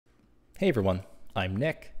Hey everyone, I'm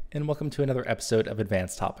Nick, and welcome to another episode of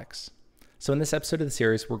Advanced Topics. So in this episode of the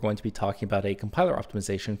series, we're going to be talking about a compiler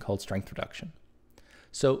optimization called strength reduction.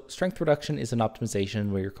 So strength reduction is an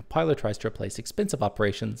optimization where your compiler tries to replace expensive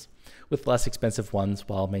operations with less expensive ones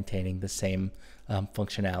while maintaining the same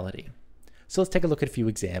functionality. So let's take a look at a few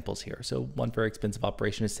examples here. So one very expensive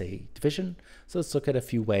operation is, say, division. So let's look at a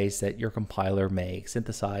few ways that your compiler may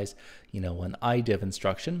synthesize, an idiv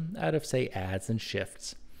instruction out of, say, adds and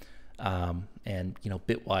shifts. And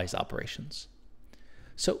bitwise operations.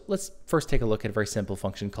 So let's first take a look at a very simple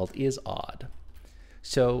function called isOdd.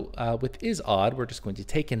 So with isOdd, we're just going to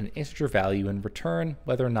take in an integer value and return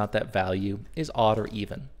whether or not that value is odd or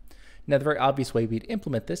even. Now the very obvious way we'd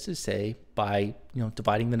implement this is, say, by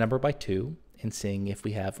dividing the number by 2 and seeing if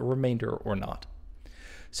we have a remainder or not.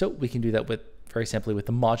 So we can do that very simply with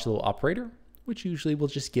the modulo operator, which usually will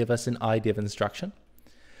just give us an idiv instruction.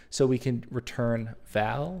 So we can return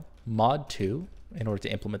val mod2 in order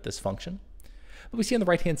to implement this function. But we see on the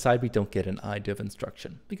right-hand side, we don't get an idiv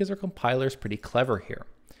instruction because our compiler is pretty clever here.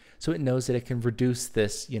 So it knows that it can reduce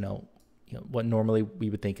this, what normally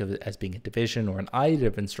we would think of as being a division or an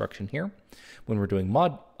idiv instruction here when we're doing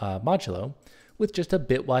modulo with just a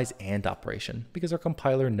bitwise AND operation, because our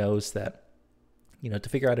compiler knows that, to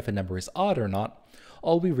figure out if a number is odd or not,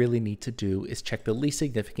 all we really need to do is check the least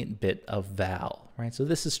significant bit of val, right? So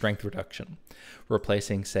this is strength reduction,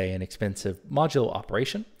 replacing, say, an expensive modulo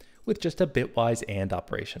operation with just a bitwise AND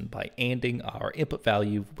operation by ANDing our input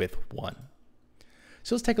value with 1.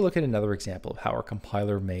 So let's take a look at another example of how our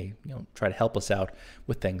compiler may try to help us out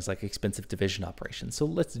with things like expensive division operations. So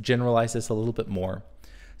let's generalize this a little bit more.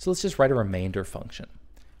 So let's just write a remainder function.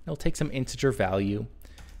 It'll take some integer value,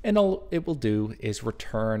 and all it will do is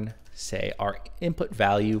return, say, our input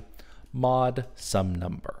value mod some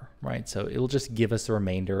number, right? So it will just give us the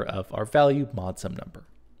remainder of our value mod some number.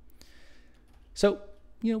 So,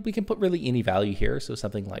 we can put really any value here. So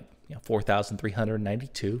something like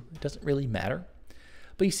 4,392, it doesn't really matter.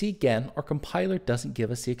 But you see, again, our compiler doesn't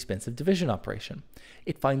give us the expensive division operation.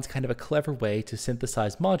 It finds kind of a clever way to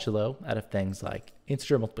synthesize modulo out of things like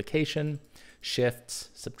integer multiplication, shifts,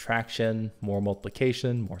 subtraction, more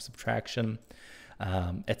multiplication, more subtraction,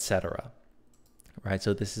 etc. Right?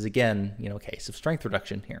 So this is, again, a case of strength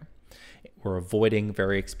reduction here. We're avoiding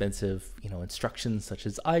very expensive, instructions such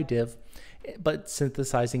as idiv, but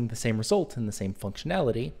synthesizing the same result and the same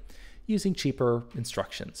functionality using cheaper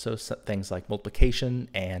instructions. So things like multiplication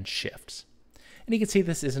and shifts. And you can see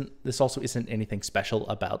this also isn't anything special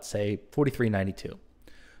about, say, 4392.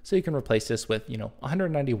 So you can replace this with,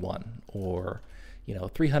 191 or,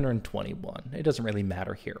 321. It doesn't really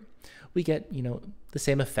matter here. We get, the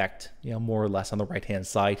same effect, more or less on the right-hand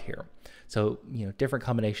side here. So, different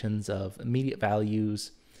combinations of immediate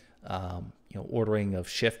values, ordering of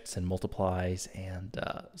shifts and multiplies and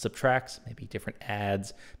subtracts, maybe different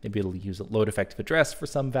adds, maybe it'll use a load effective address for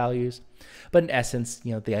some values. But in essence,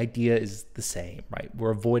 the idea is the same, right?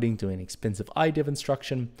 We're avoiding doing expensive idiv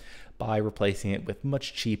instruction by replacing it with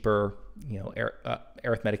much cheaper,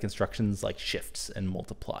 arithmetic instructions like shifts and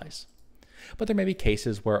multiplies. But there may be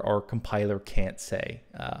cases where our compiler can't, say,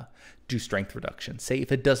 do strength reduction, say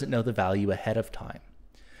if it doesn't know the value ahead of time.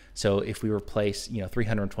 So if we replace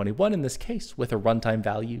 321 in this case with a runtime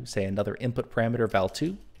value, say another input parameter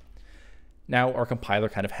val2, now our compiler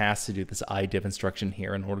kind of has to do this idiv instruction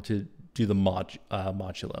here in order to do the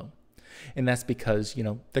modulo. And that's because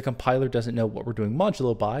the compiler doesn't know what we're doing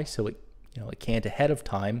modulo by, so it can't ahead of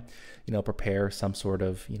time prepare some sort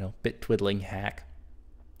of bit twiddling hack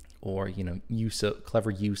or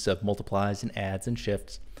clever use of multiplies and adds and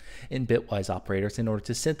shifts in bitwise operators in order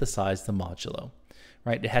to synthesize the modulo.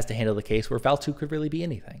 Right? It has to handle the case where val2 could really be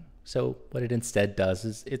anything. So what it instead does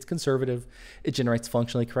is it's conservative, it generates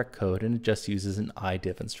functionally correct code, and it just uses an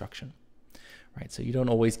idiv instruction. Right? So you don't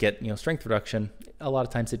always get strength reduction. A lot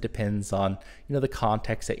of times it depends on the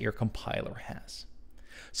context that your compiler has.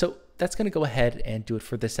 So that's going to go ahead and do it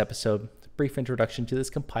for this episode. A brief introduction to this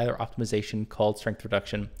compiler optimization called strength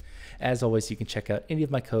reduction. As always, you can check out any of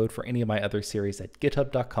my code for any of my other series at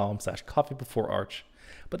github.com/coffeebeforearch.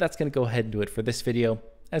 But that's going to go ahead and do it for this video.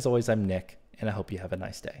 As always, I'm Nick, and I hope you have a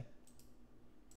nice day.